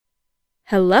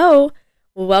Hello,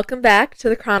 welcome back to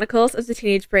the Chronicles of the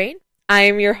Teenage Brain. I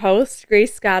am your host,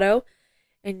 Grace Scottow,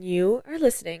 and you are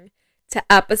listening to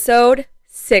episode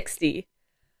 60.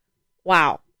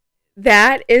 Wow,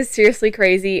 that is seriously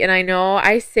crazy, and I know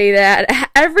I say that at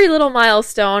every little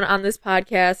milestone on this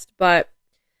podcast, but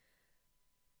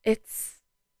it's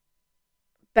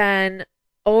been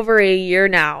over a year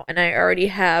now, and I already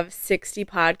have 60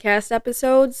 podcast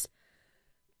episodes,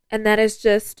 and that is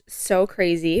just so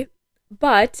crazy.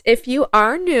 But if you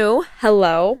are new,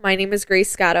 hello, my name is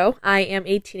Grace Scottow. I am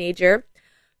a teenager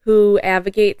who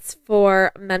advocates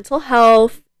for mental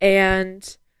health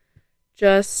and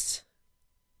just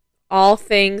all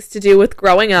things to do with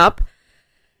growing up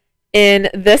in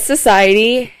this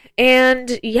society.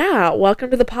 And yeah, welcome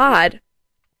to the pod.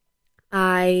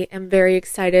 I am very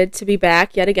excited to be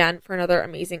back yet again for another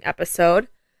amazing episode.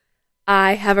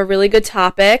 I have a really good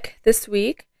topic this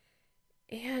week,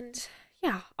 and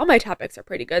yeah, all my topics are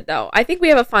pretty good, though. I think we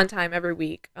have a fun time every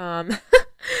week. But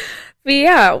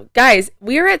yeah, guys,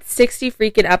 we're at 60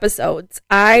 freaking episodes.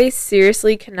 I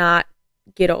seriously cannot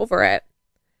get over it.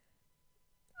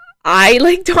 I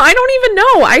don't even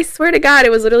know. I swear to God,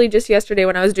 it was literally just yesterday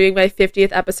when I was doing my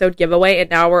 50th episode giveaway, and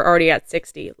now we're already at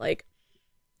 60.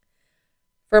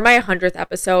 For my 100th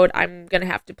episode, I'm going to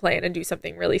have to plan and do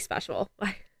something really special.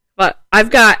 But I've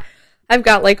got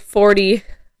like 40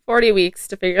 weeks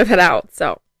to figure that out.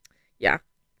 So, yeah,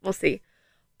 we'll see.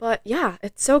 But yeah,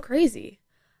 it's so crazy.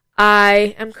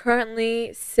 I am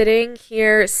currently sitting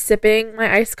here sipping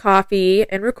my iced coffee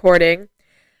and recording.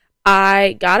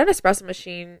 I got an espresso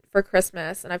machine for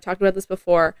Christmas, and I've talked about this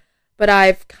before, but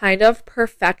I've kind of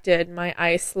perfected my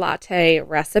iced latte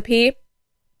recipe.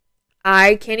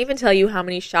 I can't even tell you how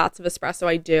many shots of espresso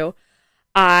I do.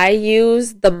 I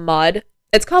use the Mud.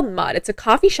 It's called Mud. It's a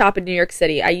coffee shop in New York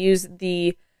City. I use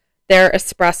their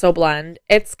espresso blend.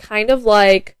 It's kind of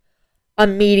like a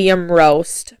medium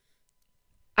roast.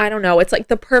 I don't know. It's like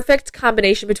the perfect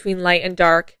combination between light and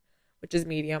dark, which is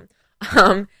medium.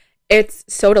 It's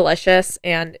so delicious,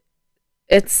 and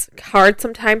it's hard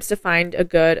sometimes to find a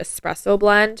good espresso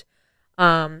blend.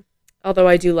 Although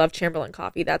I do love Chamberlain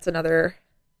coffee. That's another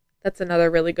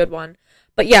really good one.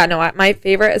 But yeah, no, my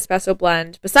favorite espresso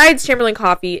blend besides Chamberlain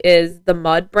coffee is the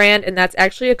Mud brand, and that's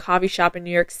actually a coffee shop in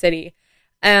New York City.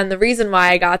 And the reason why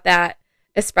I got that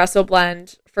espresso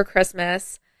blend for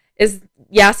Christmas is,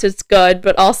 yes, it's good,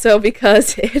 but also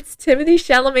because it's Timothée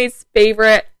Chalamet's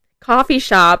favorite coffee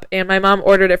shop, and my mom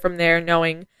ordered it from there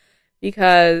knowing,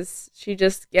 because she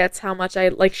just gets how much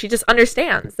she just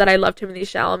understands that I love Timothée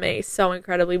Chalamet so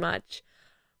incredibly much,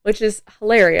 which is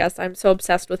hilarious. I'm so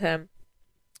obsessed with him.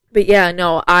 But yeah,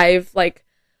 no, I've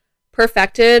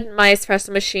perfected my espresso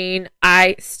machine.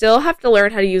 I still have to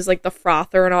learn how to use the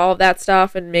frother and all of that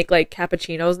stuff and make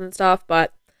cappuccinos and stuff,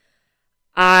 but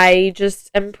I just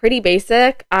am pretty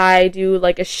basic. I do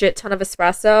a shit ton of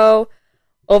espresso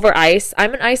over ice.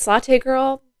 I'm an iced latte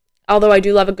girl, although I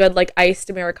do love a good iced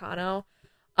Americano.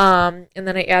 And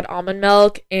then I add almond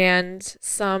milk and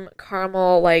some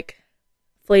caramel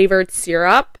flavored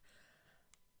syrup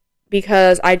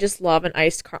because I just love an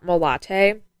iced caramel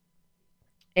latte.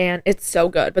 And it's so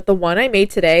good. But the one I made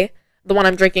today, the one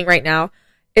I'm drinking right now,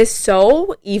 is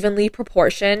so evenly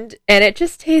proportioned, and it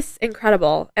just tastes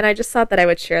incredible. And I just thought that I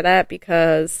would share that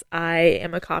because I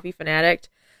am a coffee fanatic.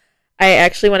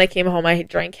 When I came home, I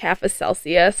drank half a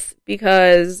Celsius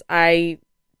because I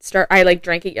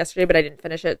drank it yesterday, but I didn't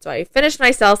finish it. So I finished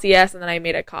my Celsius, and then I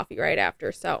made a coffee right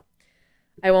after. So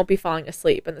I won't be falling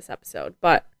asleep in this episode.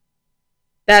 But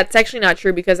that's actually not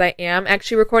true because I am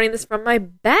actually recording this from my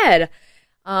bed.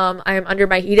 I am under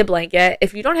my heated blanket.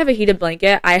 If you don't have a heated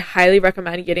blanket, I highly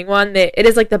recommend getting one. It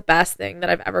is the best thing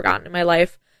that I've ever gotten in my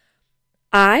life.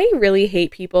 I really hate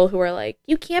people who are like,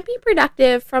 you can't be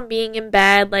productive from being in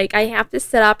bed. I have to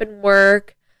sit up and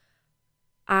work.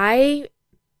 I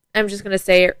am just going to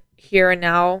say it here and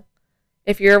now.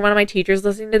 If you're one of my teachers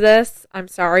listening to this, I'm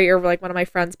sorry, or one of my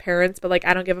friends' parents, but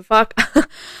I don't give a fuck.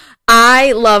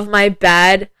 I love my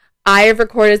bed. I have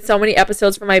recorded so many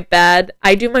episodes from my bed.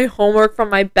 I do my homework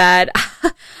from my bed.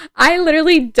 I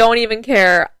literally don't even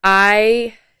care.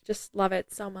 I just love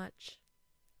it so much.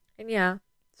 And yeah,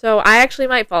 so I actually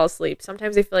might fall asleep.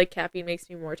 Sometimes I feel like caffeine makes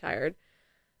me more tired.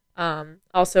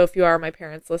 Also, if you are my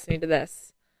parents listening to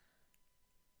this,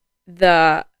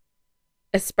 the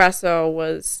espresso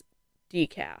was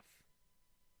decaf.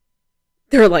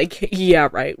 They're like, yeah,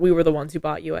 right. We were the ones who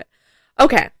bought you it.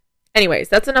 Okay. Anyways,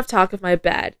 that's enough talk of my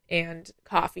bed and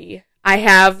coffee. I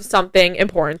have something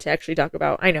important to actually talk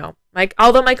about. I know.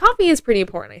 Although my coffee is pretty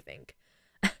important, I think.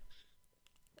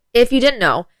 If you didn't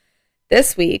know,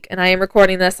 this week, and I am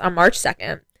recording this on March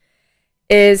 2nd,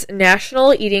 is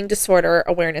National Eating Disorder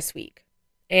Awareness Week.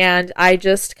 And I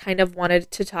just kind of wanted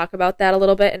to talk about that a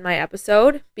little bit in my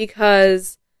episode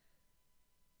because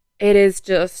it is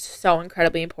just so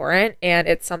incredibly important, and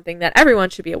it's something that everyone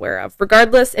should be aware of,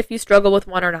 regardless if you struggle with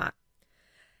one or not.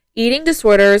 Eating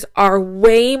disorders are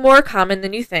way more common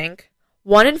than you think.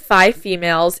 1 in 5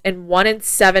 females and 1 in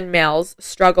 7 males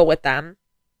struggle with them.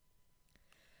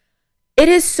 It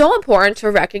is so important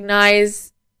to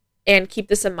recognize and keep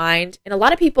this in mind. And a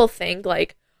lot of people think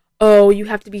like, oh, you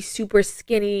have to be super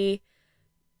skinny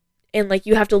and like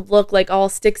you have to look like all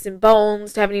sticks and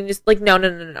bones to have an eating disorder. Like,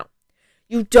 no.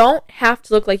 You don't have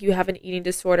to look like you have an eating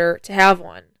disorder to have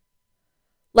one.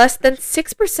 Less than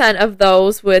 6% of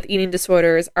those with eating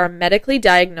disorders are medically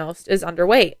diagnosed as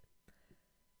underweight.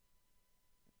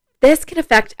 This can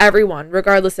affect everyone,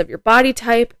 regardless of your body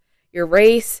type, your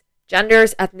race,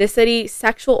 genders, ethnicity,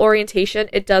 sexual orientation.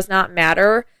 It does not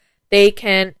matter. They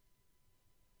can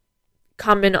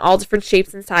come in all different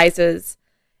shapes and sizes,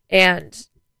 and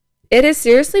it is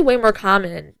seriously way more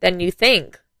common than you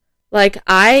think. Like,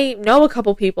 I know a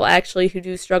couple people actually who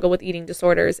do struggle with eating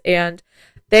disorders, and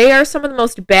they are some of the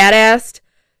most badass,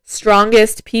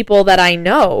 strongest people that I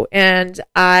know, and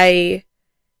I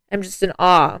am just in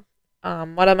awe.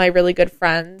 One of my really good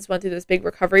friends went through this big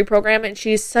recovery program, and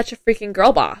she's such a freaking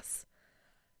girl boss.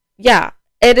 Yeah,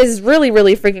 it is really,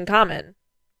 really freaking common.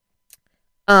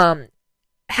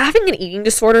 Having an eating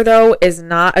disorder, though, is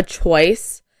not a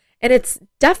choice, and it's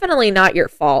definitely not your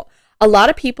fault. A lot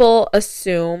of people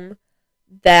assume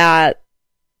that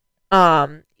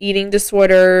eating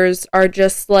disorders are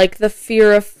just like the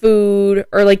fear of food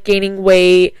or like gaining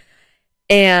weight,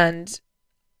 and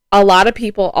a lot of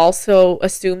people also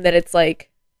assume that it's like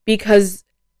because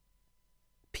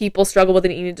people struggle with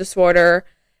an eating disorder,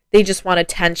 they just want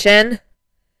attention.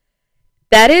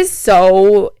 That is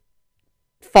so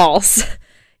false.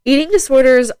 Eating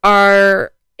disorders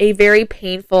are a very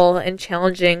painful and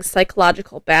challenging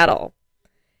psychological battle.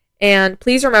 And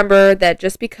please remember that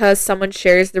just because someone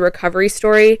shares the recovery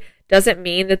story doesn't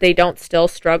mean that they don't still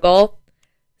struggle.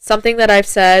 Something that I've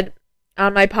said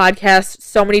on my podcast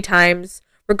so many times,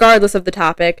 regardless of the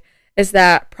topic, is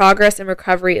that progress in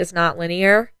recovery is not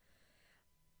linear.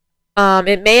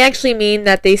 It may actually mean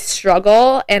that they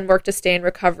struggle and work to stay in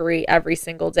recovery every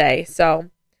single day. So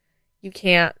you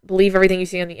can't believe everything you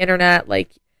see on the internet.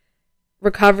 Like,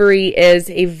 recovery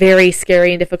is a very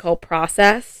scary and difficult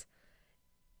process,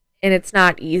 and it's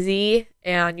not easy,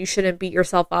 and you shouldn't beat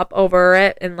yourself up over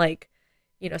it and like,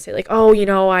 say like, oh,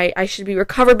 I should be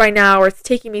recovered by now, or it's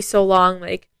taking me so long.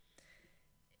 Like,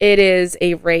 it is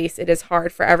a race. It is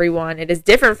hard for everyone. It is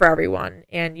different for everyone,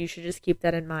 and you should just keep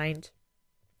that in mind.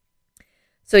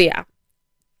 So yeah,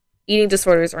 eating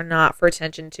disorders are not for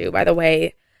attention to, by the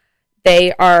way.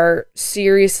 They are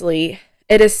seriously,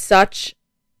 it is such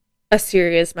a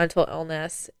serious mental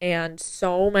illness, and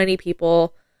so many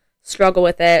people struggle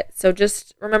with it. So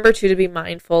just remember too to be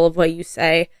mindful of what you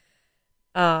say,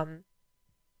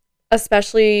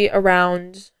 especially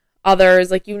around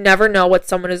others. Like, you never know what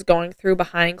someone is going through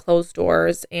behind closed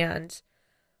doors, and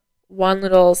one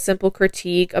little simple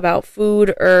critique about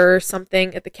food or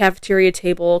something at the cafeteria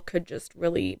table could just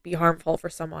really be harmful for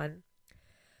someone.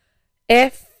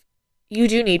 If you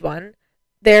do need one,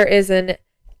 there is in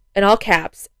all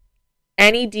caps,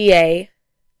 NEDA,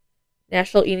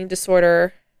 National Eating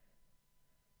Disorder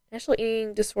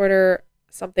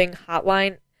something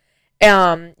hotline.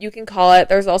 You can call it.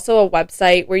 There's also a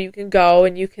website where you can go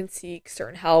and you can seek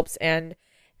certain helps, and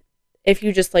if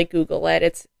you just like Google it,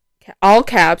 it's all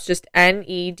caps, just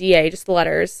NEDA, just the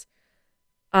letters.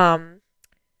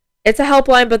 It's a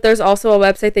helpline, but there's also a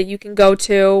website that you can go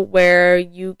to where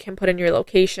you can put in your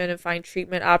location and find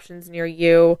treatment options near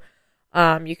you.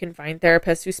 You can find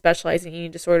therapists who specialize in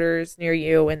eating disorders near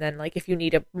you, and then like if you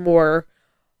need a more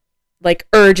like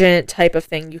urgent type of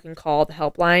thing, you can call the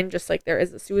helpline, just like there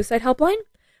is a suicide helpline,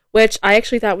 which I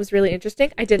actually thought was really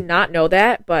interesting. I did not know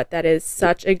that, but that is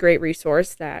such a great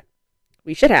resource that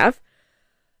we should have.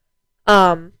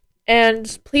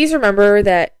 And please remember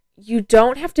that you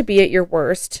don't have to be at your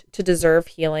worst to deserve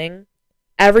healing.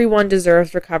 Everyone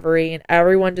deserves recovery, and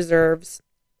everyone deserves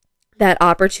that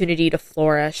opportunity to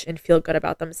flourish and feel good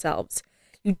about themselves.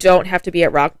 You don't have to be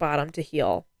at rock bottom to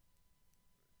heal.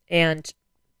 And,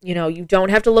 you don't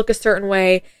have to look a certain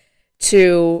way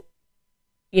to,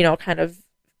 kind of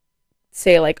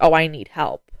say like, oh, I need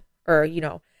help. Or,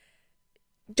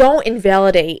 don't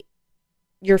invalidate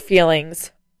your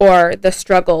feelings or the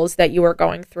struggles that you are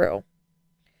going through.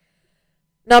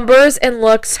 Numbers and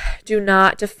looks do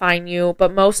not define you,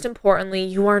 but most importantly,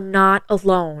 you are not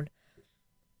alone.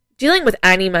 dealing with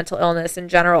any mental illness in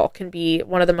general can be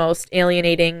one of the most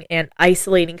alienating and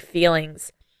isolating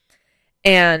feelings.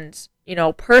 And, you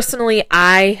know, personally,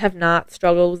 I have not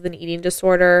struggled with an eating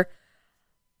disorder.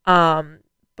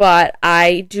 But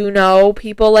I do know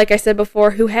people, like I said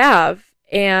before, who have.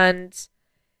 And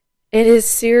it is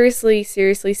seriously,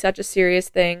 seriously such a serious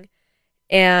thing.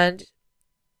 And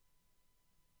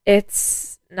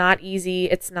it's not easy.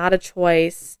 It's not a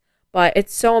choice. But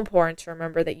it's so important to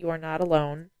remember that you are not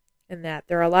alone and that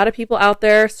there are a lot of people out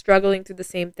there struggling through the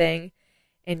same thing.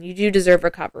 And you do deserve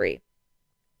recovery.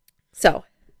 So,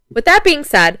 with that being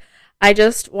said, I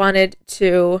just wanted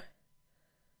to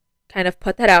kind of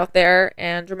put that out there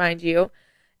and remind you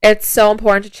it's so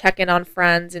important to check in on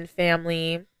friends and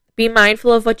family, be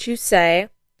mindful of what you say,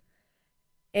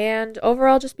 and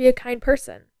overall just be a kind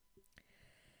person.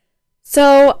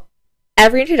 So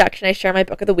every introduction I share my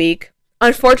book of the week.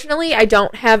 Unfortunately, I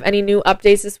don't have any new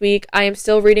updates this week. I am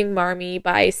still reading Marmee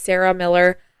by Sarah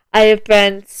Miller. I have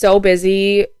been so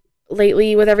busy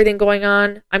lately with everything going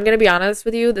on. I'm going to be honest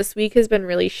with you, this week has been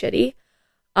really shitty.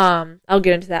 I'll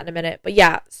get into that in a minute. But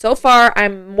yeah, so far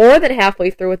I'm more than halfway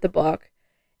through with the book.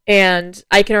 And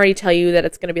I can already tell you that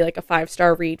it's going to be like a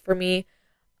 5-star read for me.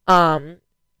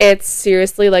 It's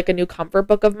seriously like a new comfort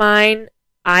book of mine.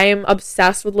 I'm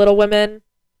obsessed with Little Women.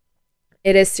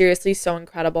 It is seriously so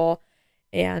incredible.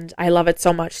 And I love it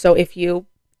so much. So if you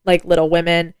like Little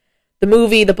Women, the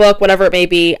movie, the book, whatever it may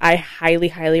be, I highly,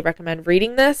 highly recommend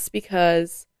reading this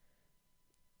because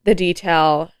the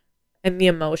detail and the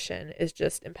emotion is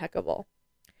just impeccable.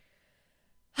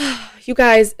 You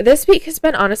guys, this week has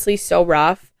been honestly so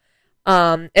rough.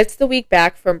 It's the week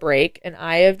back from break, and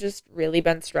I have just really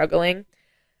been struggling.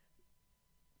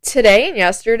 Today and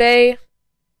yesterday,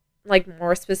 like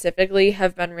more specifically,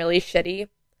 have been really shitty.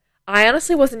 I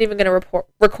honestly wasn't even going to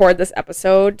record this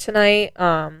episode tonight.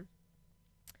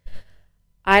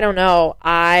 I don't know.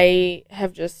 I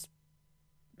have just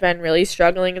been really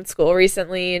struggling in school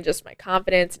recently, and just my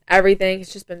confidence and everything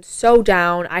has just been so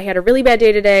down. I had a really bad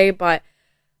day today, but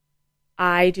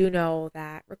I do know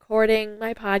that recording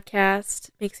my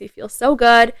podcast makes me feel so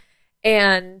good.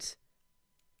 And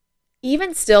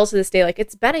even still to this day, like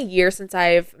it's been a year since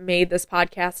I've made this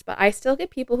podcast, but I still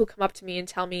get people who come up to me and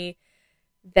tell me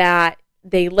that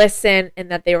they listen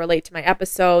and that they relate to my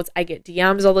episodes. I get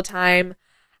DMs all the time.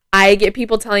 I get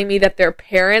people telling me that their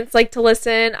parents like to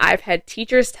listen. I've had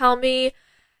teachers tell me.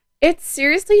 It's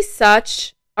seriously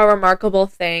such a remarkable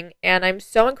thing, and I'm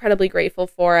so incredibly grateful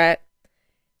for it.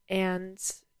 And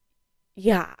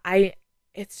yeah,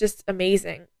 it's just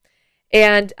amazing.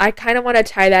 And I kind of want to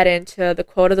tie that into the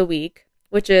quote of the week,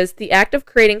 which is the act of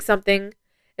creating something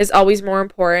is always more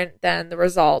important than the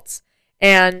results.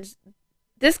 And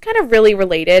this kind of really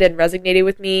related and resonated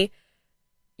with me,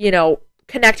 you know,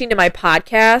 connecting to my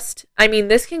podcast. I mean,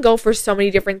 this can go for so many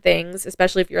different things,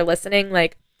 especially if you're listening.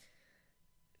 Like,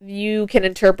 you can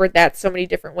interpret that so many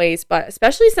different ways, but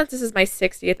especially since this is my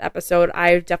 60th episode,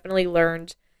 I've definitely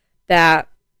learned that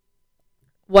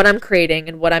what I'm creating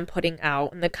and what I'm putting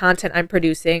out and the content I'm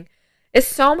producing is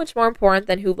so much more important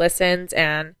than who listens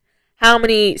and how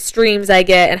many streams I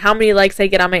get and how many likes I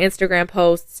get on my Instagram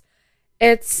posts.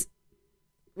 It's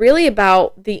really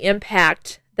about the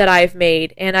impact that I've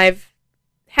made, and I've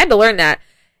had to learn that.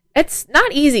 It's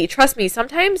not easy. Trust me.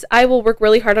 Sometimes I will work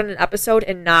really hard on an episode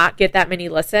and not get that many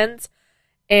listens.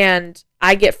 And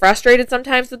I get frustrated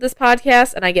sometimes with this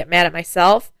podcast and I get mad at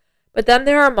myself. But then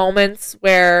there are moments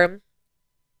where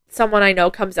someone I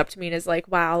know comes up to me and is like,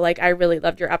 wow, like I really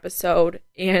loved your episode.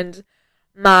 And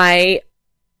my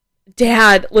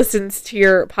dad listens to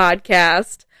your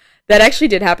podcast. That actually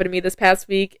did happen to me this past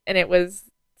week. And it was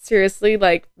seriously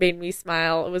like made me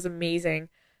smile. It was amazing.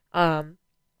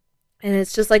 And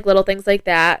it's just like little things like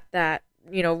that,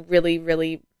 you know, really,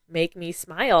 really make me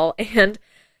smile. And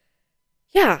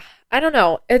yeah, I don't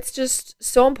know. It's just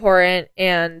so important.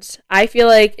 And I feel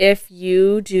like if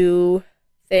you do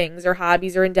things or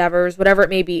hobbies or endeavors, whatever it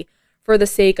may be, for the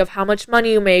sake of how much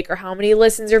money you make or how many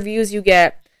listens or views you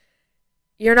get,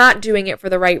 you're not doing it for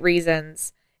the right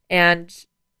reasons. And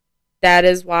that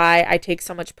is why I take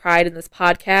so much pride in this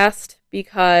podcast,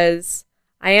 because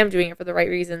I am doing it for the right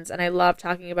reasons, and I love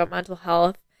talking about mental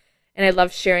health, and I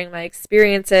love sharing my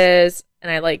experiences,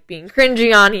 and I like being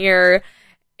cringy on here,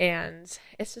 and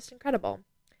it's just incredible.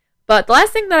 But the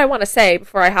last thing that I want to say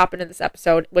before I hop into this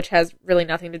episode, which has really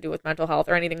nothing to do with mental health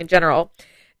or anything in general,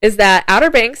 is that Outer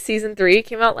Banks Season 3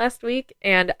 came out last week,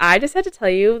 and I just had to tell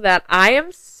you that I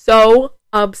am so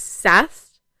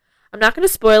obsessed. I'm not going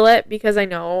to spoil it because I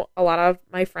know a lot of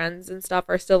my friends and stuff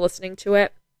are still listening to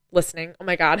it. Oh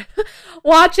my God.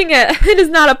 Watching it. It is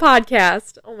not a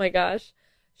podcast. Oh my gosh.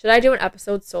 Should I do an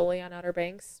episode solely on Outer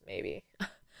Banks? Maybe.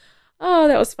 Oh,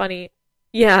 that was funny.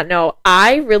 Yeah, no,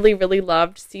 I really, really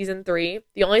loved season 3.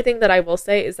 The only thing that I will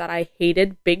say is that I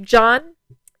hated Big John.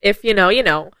 If you know, you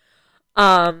know.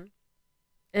 And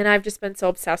I've just been so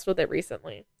obsessed with it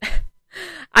recently.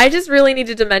 I just really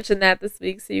needed to mention that this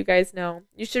week so you guys know.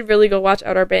 You should really go watch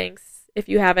Outer Banks if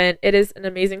you haven't. It is an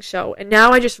amazing show. And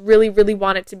now I just really, really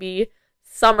want it to be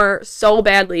summer so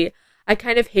badly. I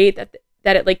kind of hate that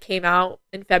it like came out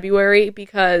in February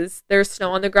because there's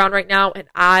snow on the ground right now and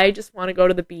I just want to go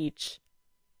to the beach.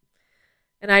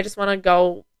 And I just want to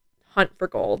go hunt for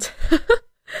gold.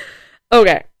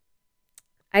 Okay.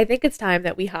 I think it's time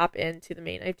that we hop into the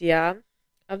main idea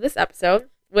of this episode,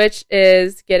 which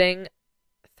is getting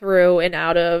through and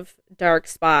out of dark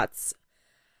spots.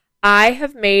 I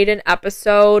have made an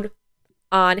episode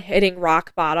on hitting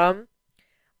rock bottom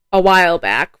a while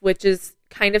back, which is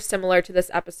kind of similar to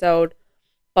this episode,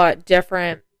 but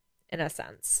different in a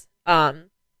sense. I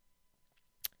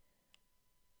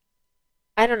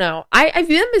don't know. I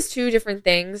view them as two different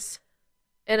things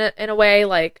in a way.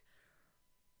 Like,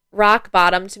 rock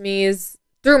bottom to me is,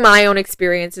 through my own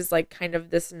experience, is like kind of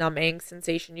this numbing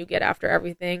sensation you get after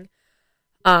everything.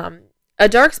 A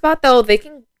dark spot, though, they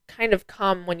can kind of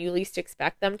come when you least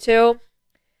expect them to.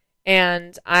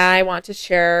 And I want to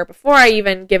share, before I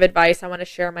even give advice, I want to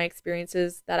share my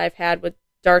experiences that I've had with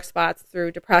dark spots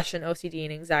through depression, OCD,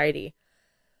 and anxiety.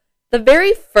 The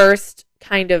very first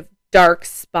kind of dark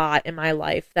spot in my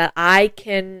life that I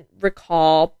can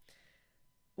recall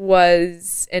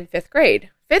was in 5th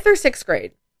grade, 5th or 6th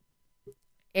grade.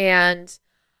 And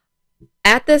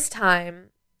at this time,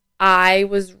 I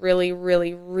was really,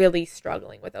 really, really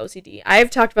struggling with OCD. I've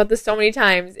talked about this so many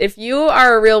times. If you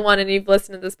are a real one and you've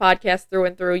listened to this podcast through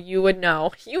and through, you would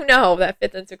know. You know that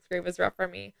 5th and 6th grade was rough for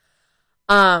me.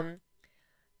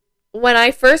 When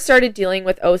I first started dealing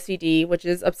with OCD, which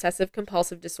is obsessive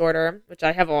compulsive disorder, which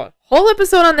I have a whole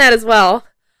episode on that as well,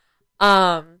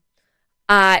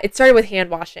 it started with hand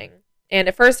washing. And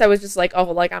at first I was just like, oh,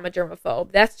 like I'm a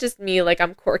germaphobe. That's just me, like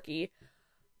I'm quirky.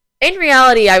 In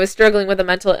reality, I was struggling with a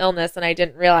mental illness and I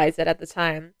didn't realize it at the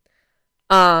time.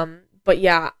 But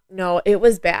yeah, no, it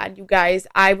was bad. You guys,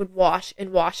 I would wash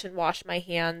and wash and wash my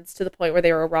hands to the point where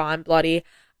they were raw and bloody.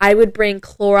 I would bring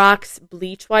Clorox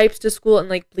bleach wipes to school and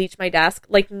like bleach my desk.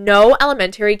 Like no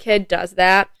elementary kid does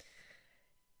that.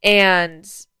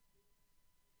 And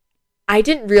I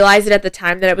didn't realize it at the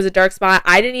time that it was a dark spot.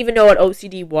 I didn't even know what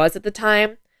OCD was at the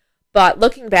time. But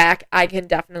looking back, I can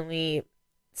definitely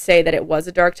say that it was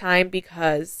a dark time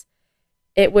because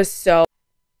it was so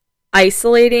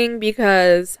isolating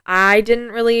because I didn't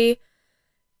really,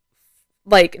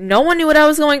 like, no one knew what I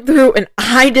was going through and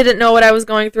I didn't know what I was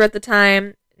going through at the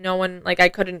time. No one, like, I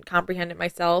couldn't comprehend it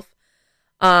myself.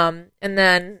 And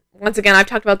then, once again, I've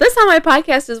talked about this on my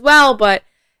podcast as well, but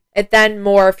it then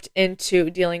morphed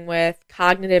into dealing with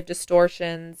cognitive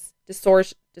distortions,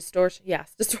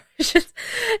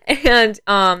 and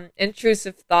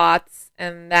intrusive thoughts,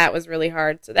 and that was really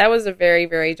hard. So that was a very,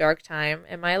 very dark time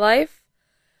in my life.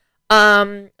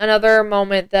 Another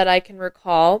moment that I can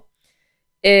recall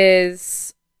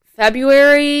is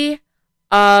February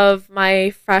of my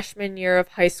freshman year of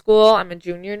high school. I'm a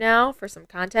junior now, for some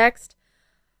context.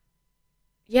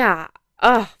 Yeah,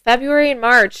 February and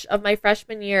March of my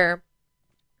freshman year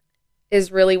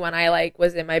is really when I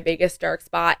was in my biggest dark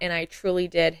spot and I truly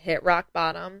did hit rock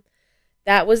bottom.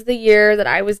 That was the year that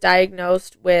I was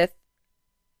diagnosed with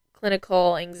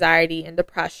clinical anxiety and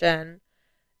depression.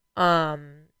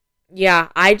 Yeah,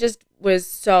 I just was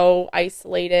so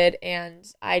isolated and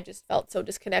I just felt so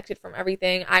disconnected from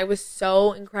everything. I was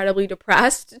so incredibly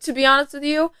depressed, to be honest with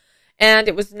you. And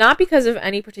it was not because of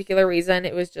any particular reason.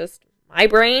 It was just my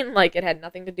brain. Like, it had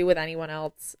nothing to do with anyone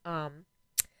else.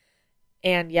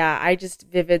 And yeah, I just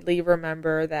vividly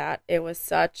remember that it was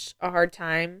such a hard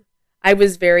time. I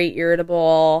was very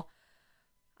irritable.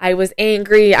 I was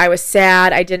angry. I was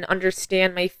sad. I didn't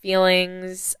understand my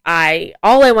feelings.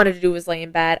 All I wanted to do was lay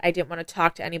in bed. I didn't want to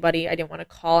talk to anybody. I didn't want to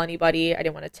call anybody. I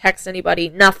didn't want to text anybody.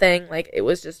 Nothing. Like, it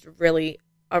was just really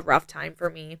a rough time for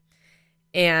me.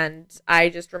 And I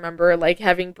just remember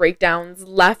having breakdowns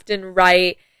left and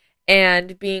right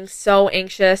and being so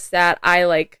anxious that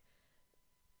I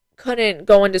couldn't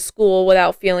go into school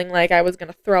without feeling like I was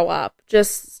going to throw up.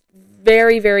 Just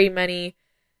very, very many,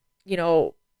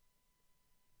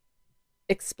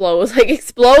 explosions,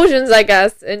 I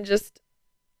guess, and just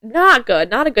not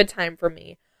a good time for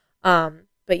me.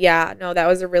 But yeah, no, that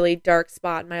was a really dark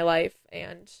spot in my life,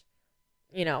 and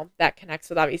that connects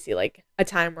with obviously a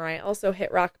time where I also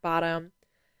hit rock bottom.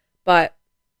 But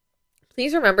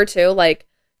please remember too,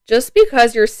 just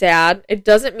because you're sad, it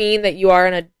doesn't mean that you are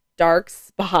in a dark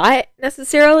spot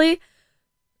necessarily.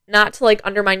 Not to like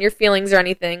undermine your feelings or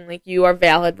anything, like you are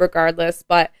valid regardless,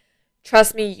 but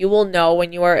trust me, you will know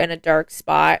when you are in a dark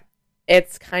spot.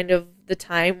 It's kind of the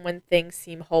time when things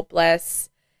seem hopeless,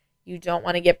 you don't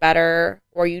want to get better,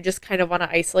 or you just kind of want to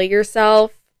isolate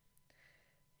yourself.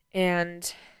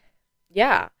 And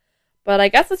yeah, but I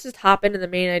guess let's just hop into the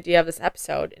main idea of this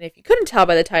episode. And if you couldn't tell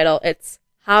by the title, it's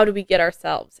how do we get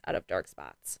ourselves out of dark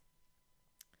spots?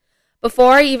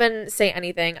 Before I even say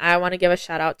anything, I want to give a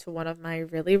shout out to one of my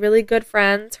really, really good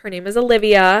friends. Her name is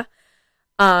Olivia.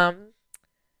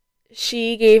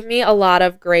 She gave me a lot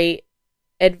of great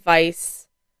advice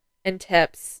and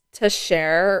tips to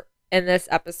share in this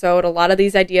episode. A lot of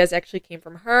these ideas actually came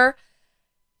from her,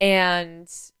 and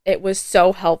it was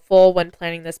so helpful when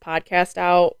planning this podcast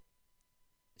out.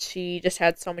 She just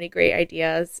had so many great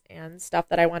ideas and stuff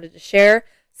that I wanted to share.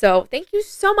 So thank you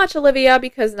so much, Olivia,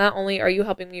 because not only are you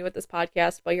helping me with this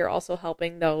podcast, but you're also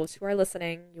helping those who are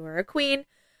listening. You are a queen.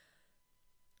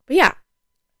 But yeah.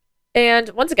 And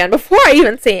once again, before I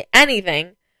even say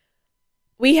anything,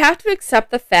 we have to accept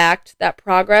the fact that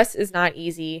progress is not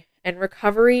easy and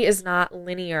recovery is not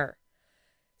linear.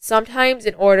 Sometimes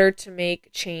in order to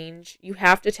make change, you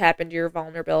have to tap into your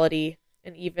vulnerability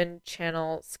and even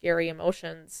channel scary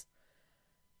emotions.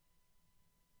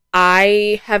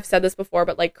 I have said this before,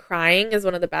 but like crying is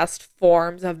one of the best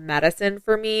forms of medicine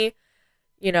for me.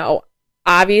 You know,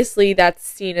 obviously that's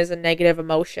seen as a negative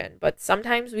emotion, but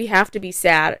sometimes we have to be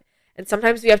sad and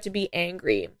sometimes we have to be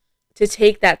angry to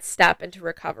take that step into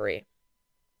recovery.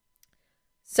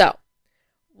 So,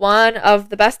 one of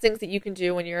the best things that you can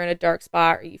do when you're in a dark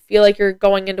spot, or you feel like you're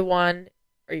going into one,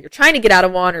 or you're trying to get out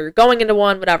of one, or you're going into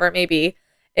one, whatever it may be,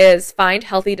 is find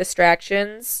healthy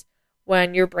distractions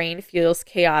when your brain feels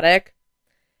chaotic.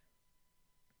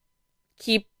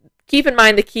 Keep in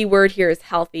mind the key word here is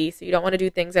healthy, so you don't want to do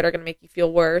things that are going to make you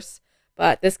feel worse,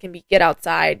 but this can be get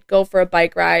outside, go for a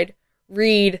bike ride,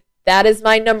 read. That is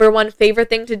my number one favorite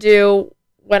thing to do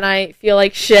when I feel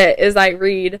like shit, is I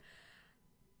read.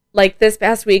 Like this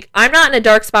past week, I'm not in a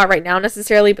dark spot right now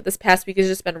necessarily, but this past week has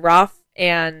just been rough,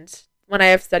 and when I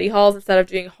have study halls instead of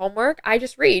doing homework, I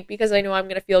just read because I know I'm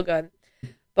going to feel good.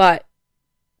 But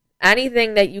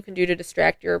anything that you can do to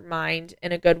distract your mind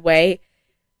in a good way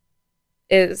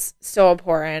is so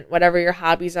important. Whatever your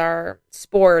hobbies are,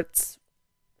 sports,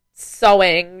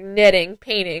 sewing, knitting,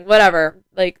 painting, whatever,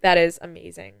 like that is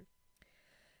amazing.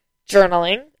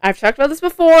 Journaling. I've talked about this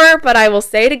before, but I will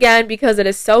say it again because it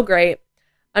is so great.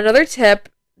 Another tip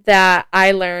that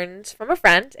I learned from a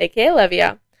friend, aka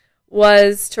Olivia,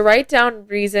 was to write down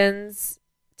reasons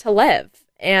to live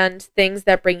and things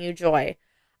that bring you joy.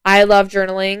 I love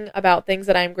journaling about things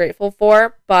that I'm grateful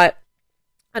for, but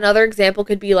another example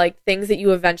could be like things that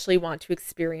you eventually want to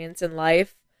experience in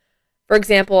life. For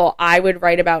example, I would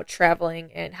write about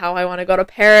traveling and how I want to go to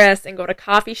Paris and go to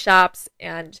coffee shops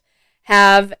and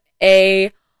have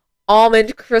a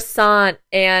almond croissant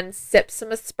and sip some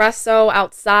espresso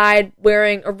outside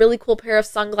wearing a really cool pair of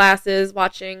sunglasses,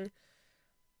 watching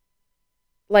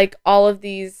like all of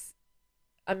these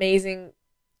amazing,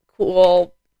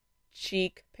 cool,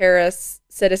 chic Paris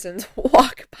citizens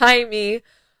walk by me.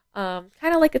 Kind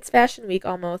of like it's fashion week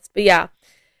almost. But yeah.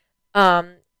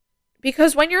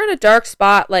 Because when you're in a dark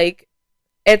spot, like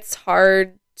it's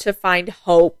hard to find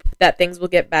hope that things will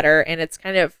get better, and it's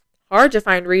kind of hard to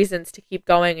find reasons to keep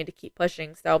going and to keep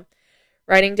pushing. So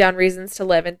writing down reasons to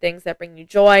live and things that bring you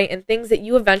joy and things that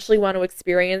you eventually want to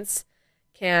experience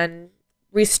can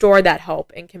restore that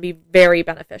hope and can be very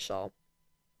beneficial.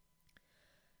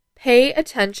 Pay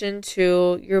attention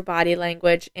to your body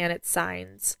language and its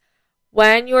signs.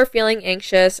 When you're feeling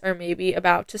anxious or maybe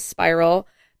about to spiral,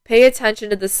 pay attention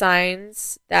to the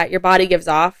signs that your body gives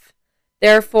off.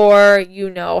 Therefore, you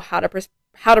know how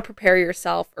to prepare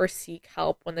yourself or seek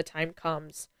help when the time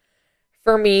comes.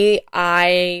 For me,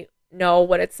 I know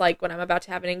what it's like when I'm about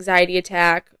to have an anxiety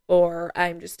attack or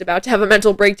I'm just about to have a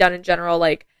mental breakdown in general.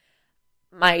 Like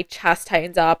my chest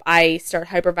tightens up, I start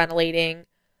hyperventilating.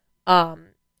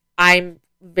 I'm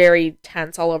very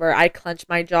tense all over. I clench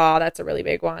my jaw. That's a really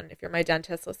big one. If you're my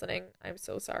dentist listening, I'm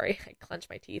so sorry. I clench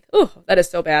my teeth. Ooh, that is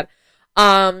so bad.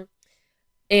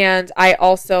 And I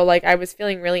also, like, I was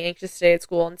feeling really anxious today at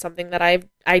school, and something that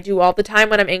I do all the time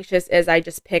when I'm anxious is I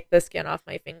just pick the skin off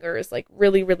my fingers, like,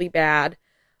 really, really bad.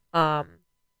 And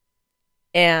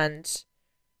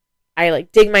I,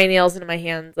 like, dig my nails into my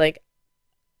hands. Like,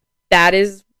 that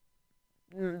is,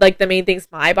 like, the main things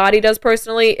my body does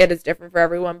personally. It is different for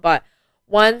everyone, but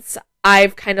once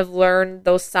I've kind of learned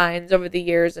those signs over the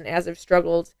years, and as I've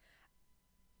struggled,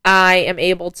 I am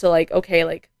able to, like, okay,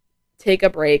 like, take a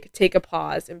break, take a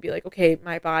pause, and be like, okay,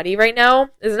 my body right now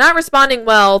is not responding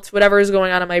well to whatever is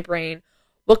going on in my brain.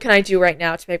 What can I do right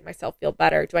now to make myself feel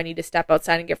better? Do I need to step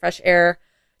outside and get fresh air?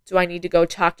 Do I need to go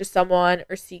talk to someone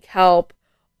or seek help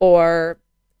or,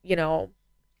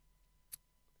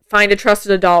 find a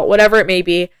trusted adult, whatever it may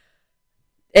be?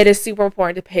 It is super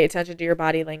important to pay attention to your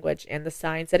body language and the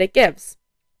signs that it gives.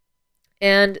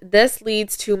 And this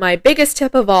leads to my biggest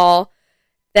tip of all,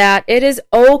 that it is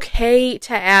okay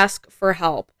to ask for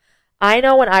help. I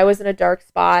know when I was in a dark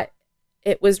spot,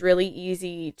 it was really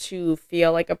easy to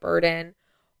feel like a burden,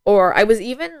 or I was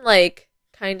even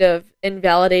kind of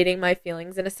invalidating my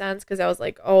feelings in a sense, because I was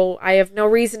like, oh, I have no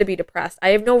reason to be depressed. I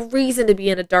have no reason to be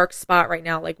in a dark spot right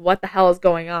now. Like, what the hell is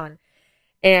going on?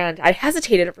 And I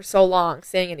hesitated for so long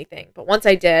saying anything. But once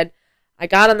I did, I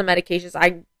got on the medications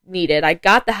I needed. I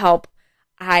got the help.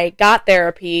 I got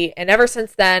therapy, and ever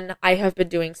since then, I have been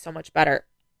doing so much better.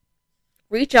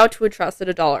 Reach out to a trusted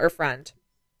adult or friend.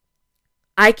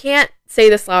 I can't say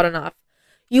this loud enough.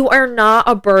 You are not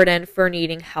a burden for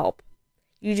needing help.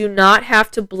 You do not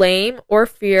have to blame or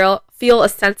feel a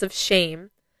sense of shame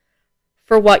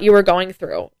for what you are going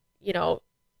through.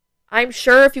 I'm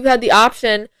sure if you had the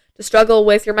option to struggle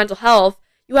with your mental health,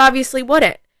 you obviously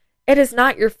wouldn't. It is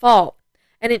not your fault.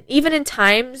 And even in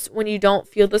times when you don't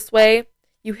feel this way,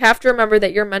 you have to remember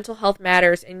that your mental health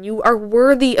matters and you are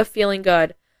worthy of feeling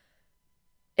good.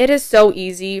 It is so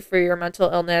easy for your mental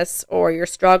illness or your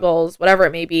struggles, whatever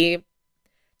it may be,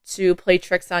 to play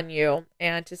tricks on you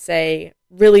and to say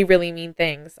really, really mean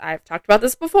things. I've talked about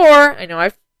this before. I know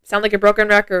I sound like a broken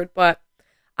record, but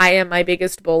I am my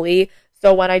biggest bully.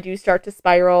 So when I do start to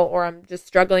spiral or I'm just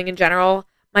struggling in general,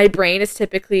 my brain is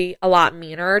typically a lot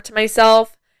meaner to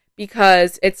myself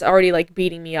because it's already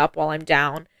beating me up while I'm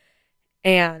down.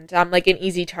 And I'm an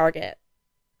easy target.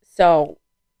 So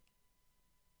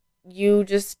you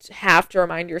just have to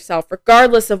remind yourself,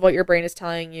 regardless of what your brain is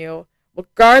telling you,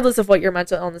 regardless of what your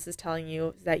mental illness is telling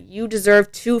you, that you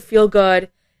deserve to feel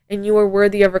good and you are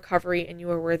worthy of recovery and you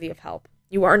are worthy of help.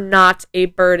 You are not a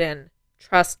burden.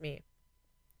 Trust me.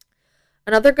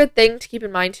 Another good thing to keep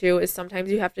in mind too is sometimes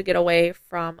you have to get away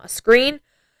from a screen.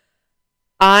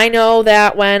 I know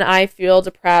that when I feel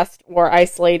depressed or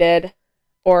isolated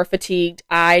or fatigued,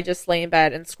 I just lay in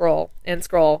bed and scroll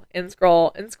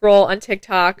on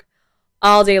TikTok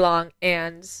all day long.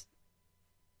 And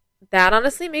that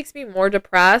honestly makes me more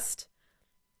depressed.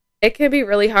 It can be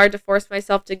really hard to force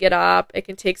myself to get up. It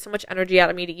can take so much energy out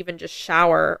of me to even just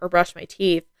shower or brush my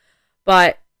teeth.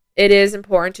 But it is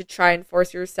important to try and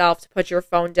force yourself to put your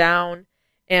phone down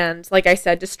and, like I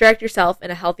said, distract yourself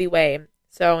in a healthy way.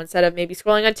 So instead of maybe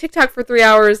scrolling on TikTok for 3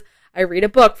 hours, I read a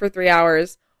book for 3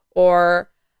 hours, or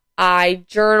I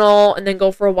journal and then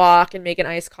go for a walk and make an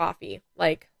iced coffee.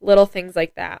 Little things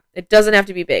like that. It doesn't have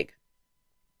to be big.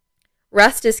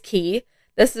 Rest is key.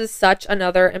 This is such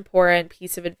another important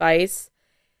piece of advice.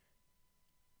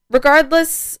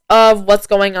 Regardless of what's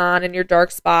going on in your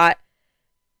dark spot,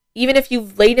 even if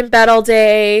you've laid in bed all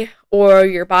day or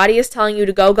your body is telling you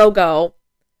to go,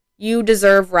 you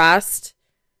deserve rest.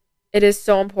 It is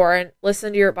so important.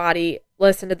 Listen to your body.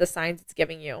 Listen to the signs it's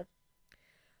giving you.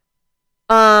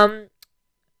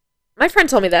 My friend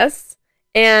told me this,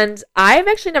 and I've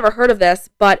actually never heard of this,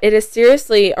 but it is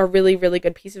seriously a really, really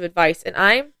good piece of advice, and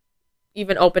I'm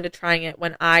even open to trying it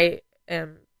when I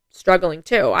am struggling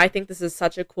too. I think this is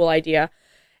such a cool idea,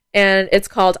 and it's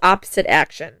called opposite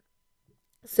action.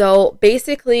 So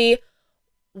basically,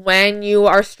 when you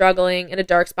are struggling in a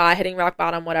dark spot, hitting rock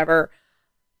bottom, whatever,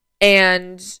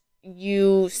 and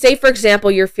you say, for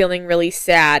example, you're feeling really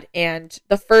sad, and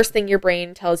the first thing your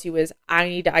brain tells you is, I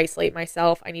need to isolate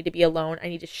myself. I need to be alone. I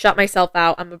need to shut myself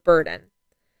out. I'm a burden.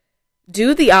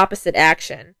 Do the opposite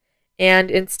action and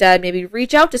instead maybe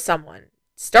reach out to someone.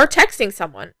 Start texting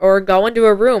someone or go into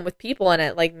a room with people in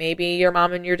it. Maybe your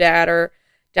mom and your dad are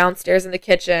downstairs in the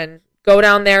kitchen. Go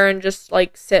down there and just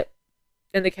sit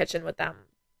in the kitchen with them.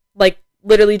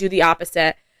 Literally do the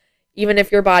opposite. Even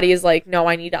if your body is no,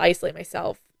 I need to isolate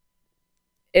myself.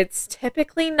 It's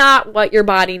typically not what your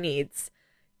body needs.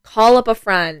 Call up a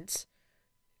friend.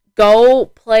 Go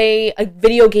play a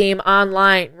video game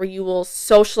online where you will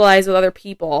socialize with other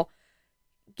people.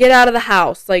 Get out of the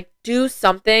house. Do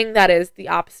something that is the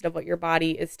opposite of what your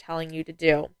body is telling you to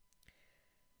do.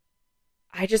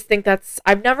 I just think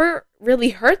I've never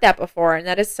really heard that before, and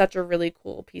that is such a really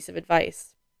cool piece of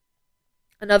advice.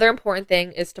 Another important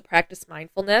thing is to practice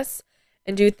mindfulness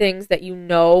and do things that you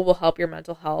know will help your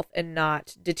mental health and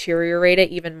not deteriorate it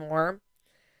even more.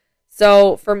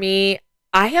 So for me,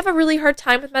 I have a really hard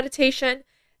time with meditation.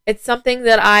 It's something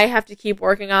that I have to keep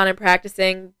working on and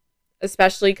practicing.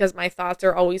 especially because my thoughts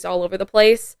are always all over the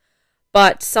place.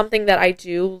 But something that I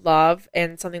do love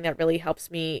and something that really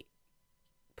helps me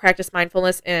practice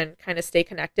mindfulness and kind of stay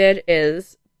connected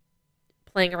is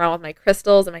playing around with my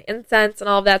crystals and my incense and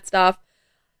all of that stuff.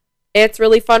 It's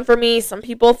really fun for me. Some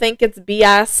people think it's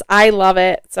BS. I love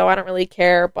it, so I don't really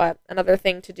care. But another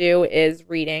thing to do is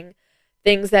reading.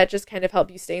 Things that just kind of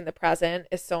help you stay in the present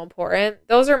is so important.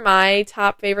 Those are my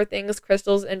top favorite things.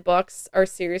 Crystals and books are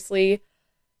seriously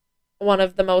one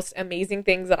of the most amazing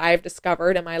things that I've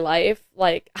discovered in my life.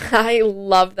 Like, I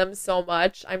love them so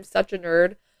much. I'm such a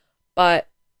nerd, but,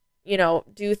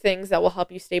 do things that will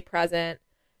help you stay present.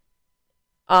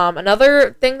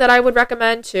 Another thing that I would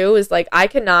recommend too is I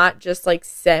cannot just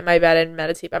sit in my bed and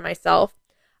meditate by myself.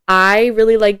 I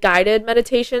really like guided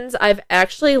meditations. I've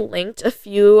actually linked a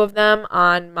few of them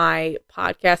on my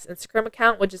podcast Instagram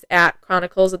account, which is at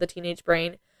Chronicles of the Teenage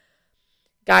Brain.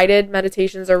 Guided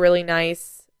meditations are really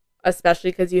nice,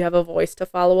 especially because you have a voice to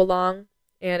follow along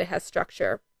and it has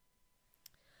structure.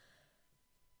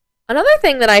 Another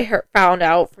thing that I found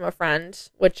out from a friend,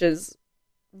 which is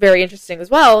very interesting as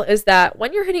well, is that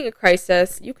when you're hitting a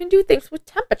crisis, you can do things with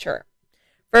temperature.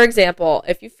 For example,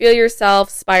 if you feel yourself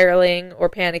spiraling or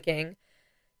panicking,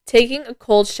 taking a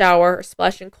cold shower or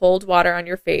splashing cold water on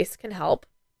your face can help.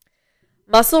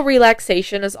 Muscle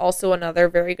relaxation is also another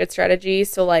very good strategy.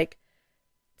 So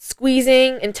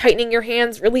squeezing and tightening your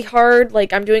hands really hard,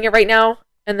 like I'm doing it right now,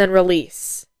 and then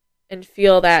release and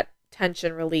feel that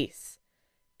tension release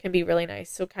can be really nice.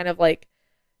 So kind of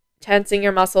tensing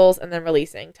your muscles and then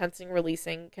releasing. Tensing,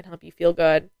 releasing can help you feel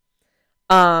good.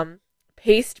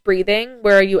 Paced breathing,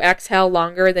 where you exhale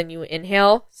longer than you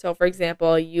inhale. So for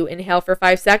example, you inhale for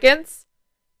 5 seconds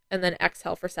and then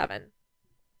exhale for 7.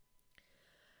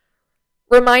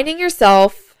 Reminding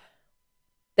yourself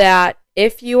that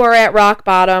if you are at rock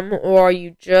bottom or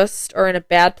you just are in a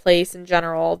bad place in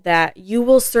general, that you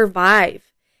will survive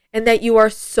and that you are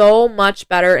so much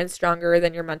better and stronger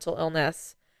than your mental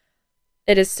illness.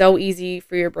 It is so easy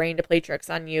for your brain to play tricks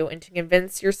on you and to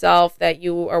convince yourself that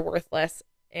you are worthless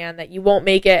and that you won't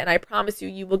make it, and I promise you,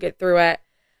 you will get through it.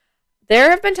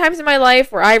 There have been times in my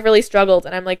life where I've really struggled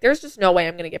and I'm like, there's just no way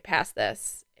I'm going to get past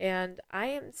this. And I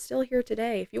am still here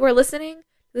today. If you are listening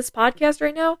to this podcast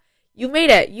right now, you made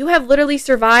it. You have literally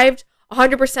survived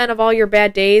 100% of all your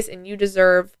bad days, and you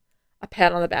deserve a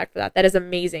pat on the back for that. That is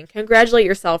amazing. Congratulate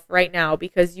yourself right now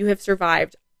because you have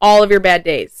survived all of your bad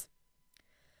days.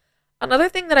 Another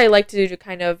thing that I like to do to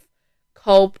kind of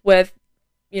cope with,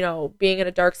 being in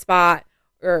a dark spot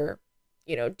or,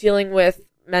 dealing with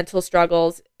mental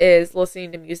struggles is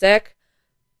listening to music.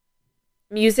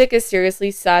 Music is seriously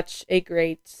such a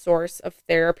great source of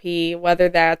therapy, whether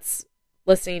that's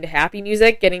listening to happy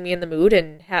music, getting me in the mood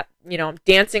and, I'm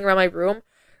dancing around my room,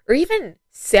 or even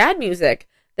sad music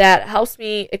that helps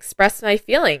me express my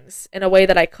feelings in a way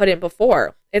that I couldn't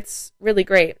before. It's really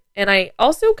great. And I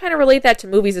also kind of relate that to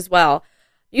movies as well.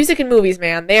 Music and movies,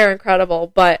 man, they are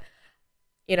incredible. But,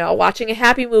 watching a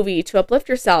happy movie to uplift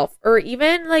yourself, or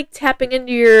even tapping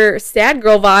into your sad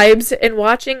girl vibes and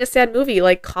watching a sad movie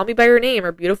like Call Me By Your Name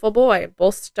or Beautiful Boy,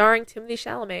 both starring Timothée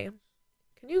Chalamet.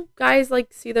 Can you guys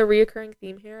see the reoccurring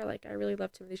theme here? I really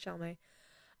love Timothée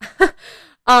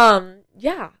Chalamet.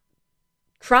 Yeah.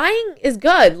 Crying is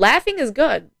good. Laughing is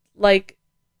good.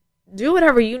 Do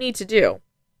whatever you need to do.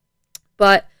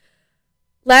 But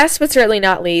last but certainly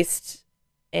not least,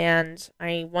 and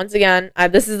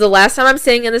this is the last time I'm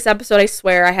saying in this episode, I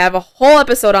swear. I have a whole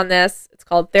episode on this. It's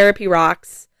called Therapy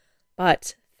Rocks,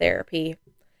 but therapy.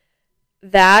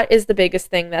 That is the biggest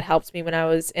thing that helped me when I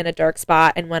was in a dark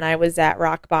spot and when I was at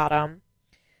rock bottom.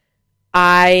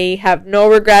 I have no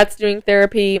regrets doing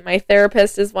therapy. My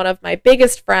therapist is one of my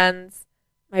biggest friends.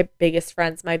 My best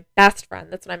friend.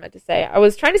 That's what I meant to say. I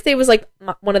was trying to say it was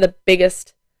one of the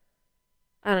biggest.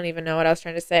 I don't even know what I was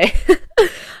trying to say.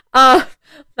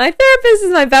 My therapist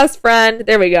is my best friend.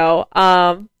 There we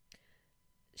go.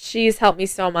 She's helped me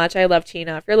so much. I love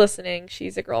Tina. If you're listening,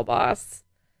 she's a girl boss.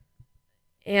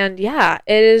 And yeah,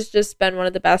 it has just been one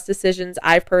of the best decisions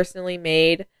I've personally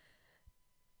made.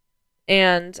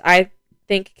 And I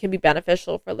think it can be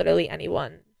beneficial for literally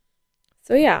anyone.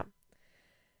 So yeah.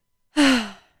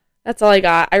 That's all I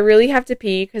got. I really have to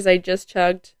pee because I just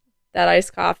chugged that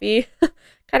iced coffee.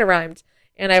 Kind of rhymed.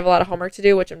 And I have a lot of homework to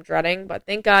do, which I'm dreading. But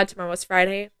thank God tomorrow is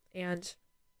Friday. And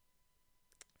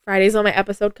Friday's when my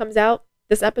episode comes out.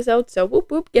 This episode. So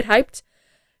whoop whoop. Get hyped.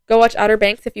 Go watch Outer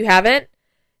Banks if you haven't.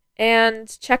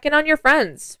 And check in on your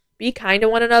friends. Be kind to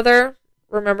one another.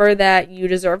 Remember that you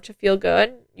deserve to feel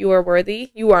good. You are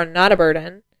worthy. You are not a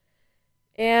burden.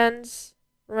 And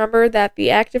remember that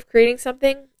the act of creating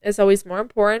something is always more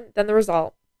important than the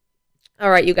result. All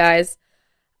right, you guys.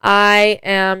 I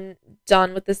am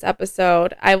done with this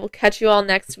episode. I will catch you all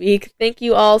next week. Thank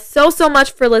you all so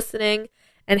much for listening,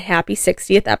 and happy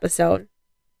 60th episode.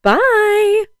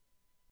 Bye.